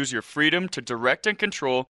you can use your freedom to direct and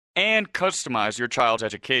control and customize your child's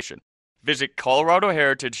education. Visit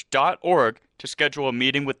coloradoheritage.org to schedule a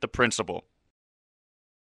meeting with the principal.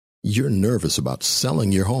 You're nervous about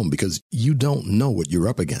selling your home because you don't know what you're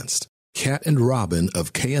up against. Kat and Robin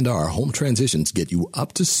of K&R Home Transitions get you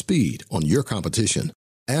up to speed on your competition.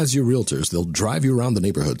 As your realtors, they'll drive you around the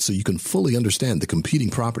neighborhood so you can fully understand the competing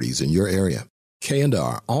properties in your area.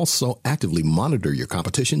 K&R also actively monitor your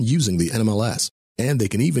competition using the NMLS, and they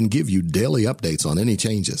can even give you daily updates on any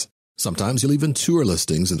changes. Sometimes you'll even tour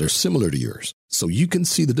listings that are similar to yours, so you can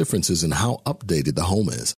see the differences in how updated the home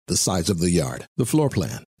is, the size of the yard, the floor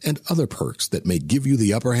plan, and other perks that may give you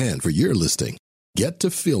the upper hand for your listing. Get to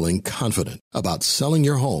feeling confident about selling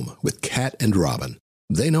your home with Kat and Robin.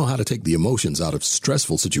 They know how to take the emotions out of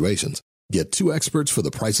stressful situations. Get 2 experts for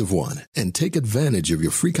the price of 1 and take advantage of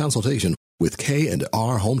your free consultation with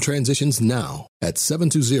K&R Home Transitions now at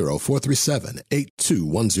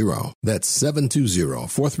 720-437-8210. That's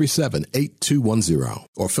 720-437-8210.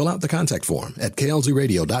 Or fill out the contact form at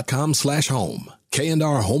klzradio.com/home.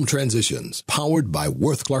 K&R Home Transitions, powered by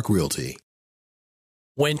Worth Clark Realty.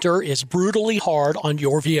 Winter is brutally hard on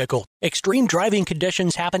your vehicle. Extreme driving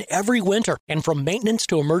conditions happen every winter, and from maintenance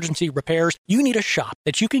to emergency repairs, you need a shop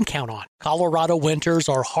that you can count on. Colorado winters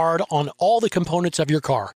are hard on all the components of your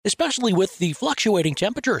car, especially with the fluctuating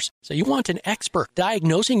temperatures. So you want an expert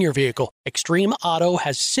diagnosing your vehicle. Extreme Auto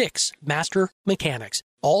has 6 master mechanics,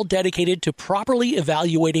 all dedicated to properly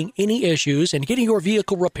evaluating any issues and getting your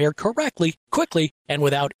vehicle repaired correctly, quickly, and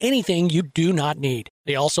without anything you do not need.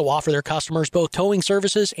 They also offer their customers both towing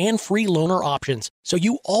services and free loaner options, so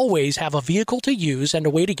you always have a vehicle to use and a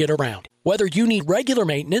way to get around. Whether you need regular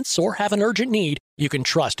maintenance or have an urgent need, you can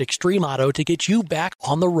trust Extreme Auto to get you back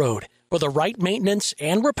on the road. For the right maintenance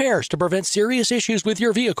and repairs to prevent serious issues with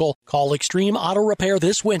your vehicle, call Extreme Auto Repair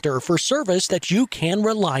this winter for service that you can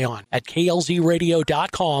rely on at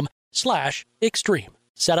klzradio.com/extreme.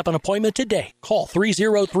 Set up an appointment today. Call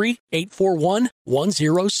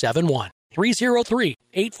 303-841-1071.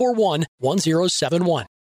 303-841-1071.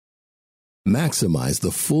 Maximize the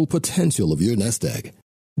full potential of your nest egg.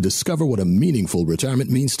 Discover what a meaningful retirement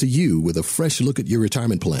means to you with a fresh look at your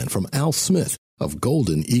retirement plan from Al Smith of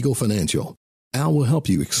Golden Eagle Financial. Al will help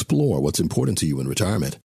you explore what's important to you in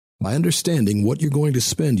retirement. By understanding what you're going to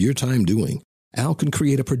spend your time doing, Al can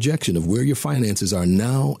create a projection of where your finances are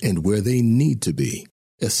now and where they need to be.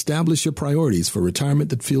 Establish your priorities for retirement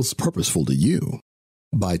that feels purposeful to you.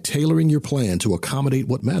 By tailoring your plan to accommodate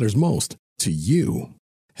what matters most to you.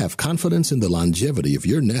 Have confidence in the longevity of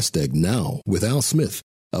your nest egg now with Al Smith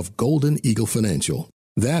of Golden Eagle Financial.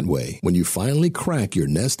 That way, when you finally crack your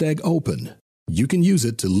nest egg open, you can use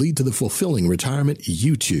it to lead to the fulfilling retirement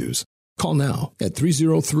you choose. Call now at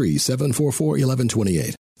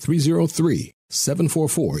 303-744-1128,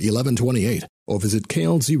 303-744-1128, or visit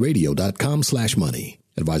klzradio.com/money.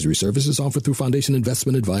 Advisory services offered through Foundation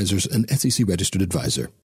Investment Advisors, an SEC-registered advisor.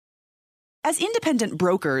 As independent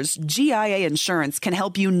brokers, GIA Insurance can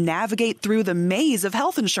help you navigate through the maze of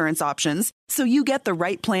health insurance options so you get the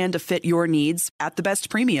right plan to fit your needs at the best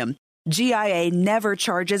premium. GIA never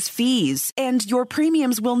charges fees, and your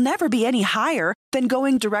premiums will never be any higher than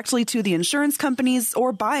going directly to the insurance companies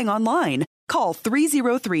or buying online. Call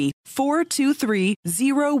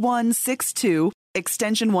 303-423-0162,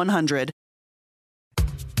 extension 100.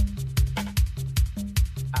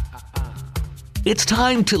 It's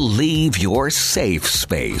time to leave your safe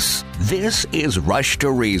space. This is Rush to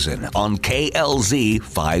Reason on KLZ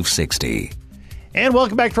 560. And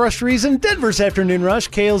welcome back to Rush to Reason, Denver's Afternoon Rush,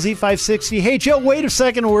 KLZ 560. Hey, Joe, wait a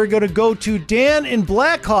second. We're going to go to Dan in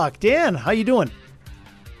Blackhawk. Dan, how you doing?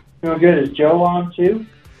 Doing good. Is Joe on too?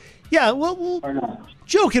 Yeah, well, or not?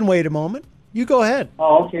 Joe can wait a moment. You go ahead.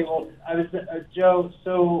 Oh, okay. Well, I was Joe.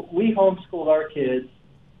 So we homeschooled our kids,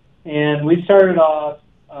 and we started off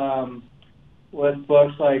with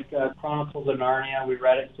books like Chronicles of Narnia. We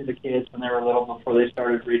read it to the kids when they were little before they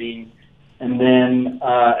started reading. And then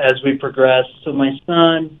as we progressed, so my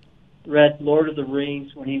son read Lord of the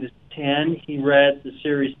Rings when he was 10. He read the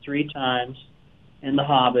series 3 times and The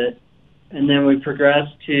Hobbit. And then we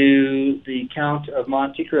progressed to The Count of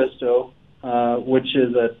Monte Cristo, which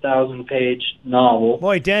is a 1,000-page novel.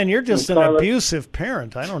 Boy, Dan, you're just an abusive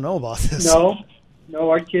parent. I don't know about this. No,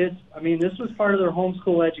 our kids, I mean, this was part of their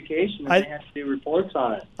homeschool education, and they had to do reports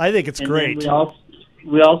on it. I think it's great. We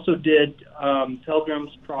also did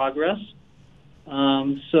Pilgrim's Progress.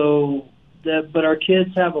 But our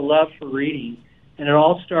kids have a love for reading, and it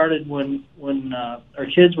all started when our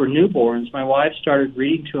kids were newborns. My wife started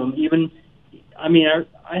reading to them. I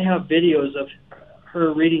have videos of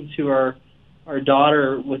her reading to our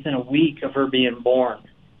daughter within a week of her being born,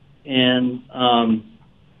 and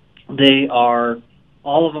they are.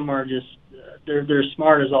 All of them are just they're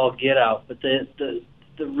smart as all get out, but the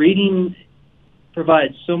reading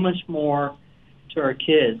provides so much more to our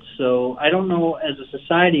kids. So I don't know, as a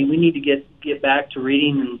society, we need to get back to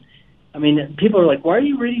reading. And I mean, people are like, "Why are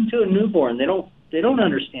you reading to a newborn?" They don't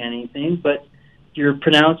understand anything, but you're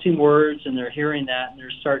pronouncing words and they're hearing that and they're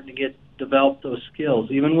starting to develop those skills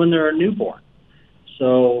even when they're a newborn.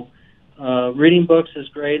 So reading books is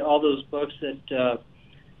great. All those books that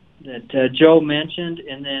Joe mentioned,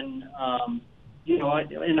 and then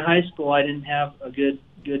in high school I didn't have a good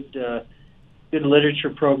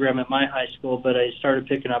literature program at my high school, but I started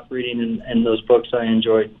picking up reading, and those books I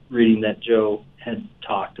enjoyed reading that Joe had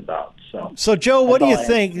talked about. So Joe, what do you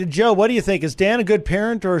think? Joe, what do you think? Is Dan a good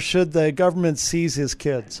parent, or should the government seize his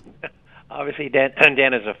kids? Obviously,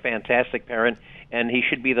 Dan is a fantastic parent, and he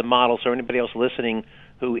should be the model. So anybody else listening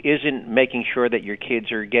who isn't making sure that your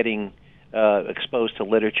kids are getting exposed to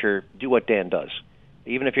literature, do what Dan does.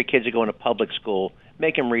 Even if your kids are going to public school,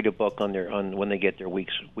 make them read a book on when they get their week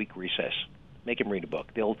recess. Make them read a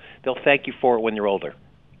book. They'll thank you for it when they're older.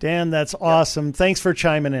 Dan, that's awesome. Yep. Thanks for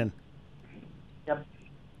chiming in. Yep.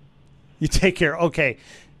 You take care. Okay.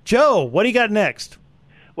 Joe, what do you got next?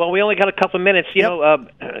 Well, we only got a couple of minutes. You know,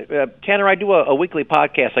 Tanner, I do a weekly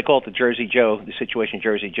podcast. I call it the Situation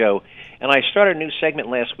Jersey Joe. And I started a new segment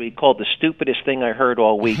last week called The Stupidest Thing I Heard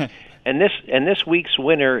All Week. and this week's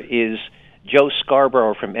winner is Joe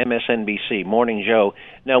Scarborough from MSNBC. Morning, Joe.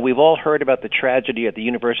 Now, we've all heard about the tragedy at the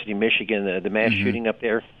University of Michigan, the mass shooting up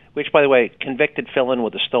there, which, by the way, convicted felon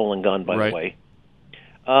with a stolen gun, by the way.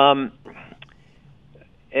 But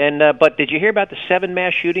did you hear about the 7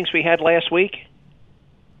 mass shootings we had last week?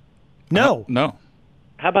 No. No.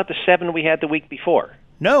 How about the 7 we had the week before?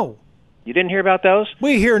 No. You didn't hear about those?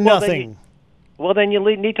 We hear nothing. Then you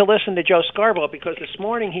need to listen to Joe Scarborough, because this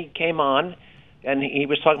morning he came on and he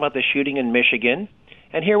was talking about the shooting in Michigan,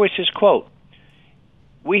 and here was his quote.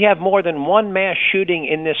 We have more than one mass shooting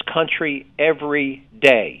in this country every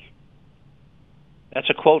day. That's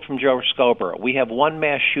a quote from Joe Scarborough. We have one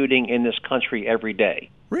mass shooting in this country every day.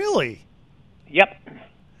 Really? Yep.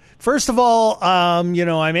 First of all, I'm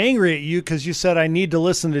angry at you because you said I need to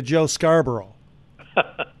listen to Joe Scarborough.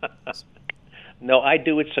 No, I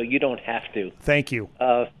do it so you don't have to. Thank you.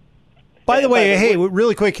 By the way, hey,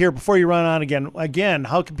 really quick here before you run on again,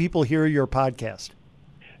 how can people hear your podcast?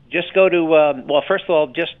 Just go to, first of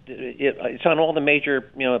all, it's on all the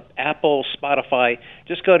major, Apple, Spotify.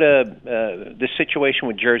 Just go to The Situation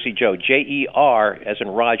with Jersey Joe, J-E-R as in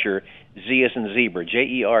Roger, Z as in zebra,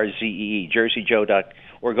 J-E-R-Z-E-E,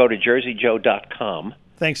 or go to jerseyjoe.com.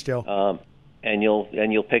 Thanks, Joe. And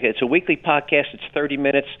you'll pick it. It's a weekly podcast. It's 30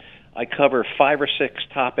 minutes. I cover 5 or 6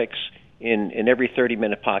 topics in every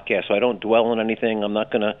 30-minute podcast, so I don't dwell on anything. I'm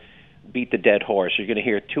not going to beat the dead horse. You're going to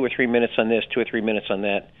hear 2 or 3 minutes on this, 2 or 3 minutes on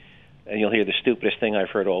that, and you'll hear the stupidest thing I've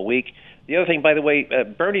heard all week. The other thing, by the way,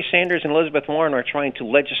 Bernie Sanders and Elizabeth Warren are trying to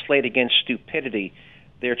legislate against stupidity.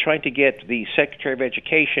 They're trying to get the Secretary of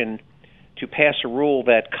Education to pass a rule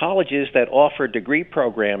that colleges that offer degree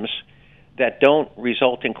programs that don't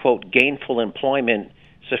result in, quote, gainful employment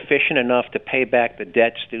sufficient enough to pay back the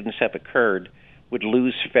debt students have incurred would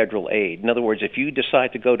lose federal aid. In other words, if you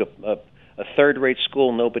decide to go to a third-rate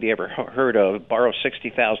school nobody ever heard of, borrow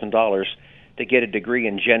 $60,000 to get a degree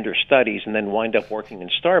in gender studies, and then wind up working in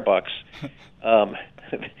Starbucks,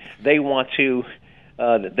 they want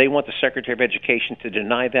the Secretary of Education to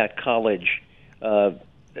deny that college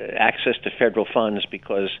access to federal funds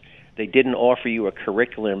because they didn't offer you a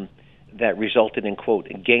curriculum that resulted in, quote,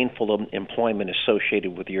 gainful employment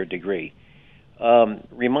associated with your degree.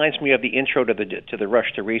 Reminds me of the intro to the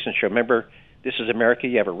Rush to Reason show. Remember, this is America,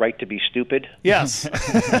 you have a right to be stupid? Yes.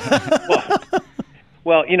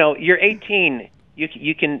 Well, you're 18.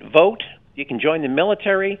 You can vote, you can join the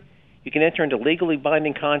military, you can enter into legally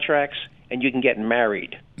binding contracts, and you can get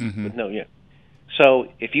married. So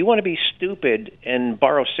if you want to be stupid and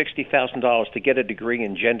borrow $60,000 to get a degree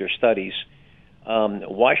in gender studies,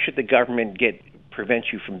 why should the government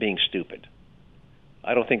prevent you from being stupid?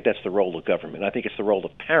 I don't think that's the role of government. I think it's the role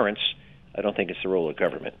of parents. I don't think it's the role of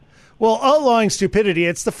government. Well, outlawing stupidity,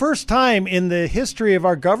 it's the first time in the history of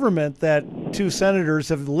our government that 2 senators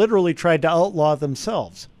have literally tried to outlaw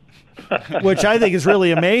themselves, which I think is really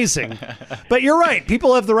amazing. But you're right.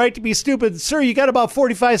 People have the right to be stupid. Sir, you got about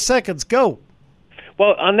 45 seconds. Go.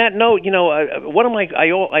 Well, on that note,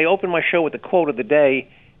 I opened my show with the quote of the day.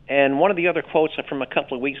 And one of the other quotes from a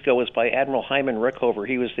couple of weeks ago was by Admiral Hyman Rickover.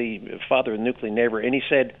 He was the father of the nuclear neighbor, and he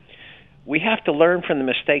said, we have to learn from the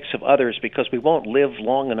mistakes of others because we won't live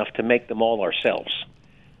long enough to make them all ourselves.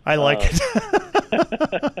 I like it.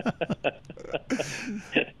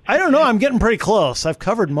 I don't know. I'm getting pretty close. I've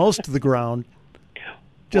covered most of the ground.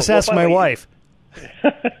 Just ask my wife.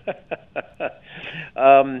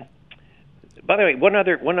 By the way, one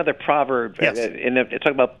other proverb, yes. And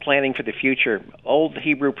talk about planning for the future. Old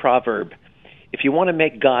Hebrew proverb: if you want to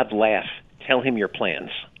make God laugh, tell him your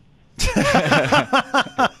plans.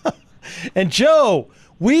 And Joe,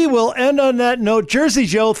 we will end on that note. Jersey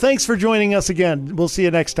Joe, thanks for joining us again. We'll see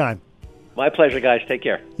you next time. My pleasure, guys. Take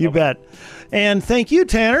care. You bet. And thank you,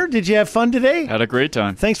 Tanner. Did you have fun today? Had a great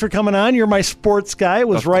time. Thanks for coming on. You're my sports guy. It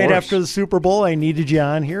was right after the Super Bowl. I needed you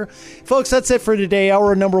on here. Folks, that's it for today.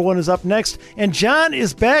 Hour number 1 is up next. And John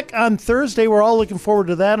is back on Thursday. We're all looking forward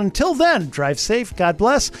to that. Until then, drive safe. God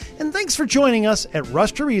bless. And thanks for joining us at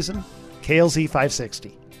Rush to Reason, KLZ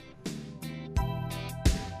 560.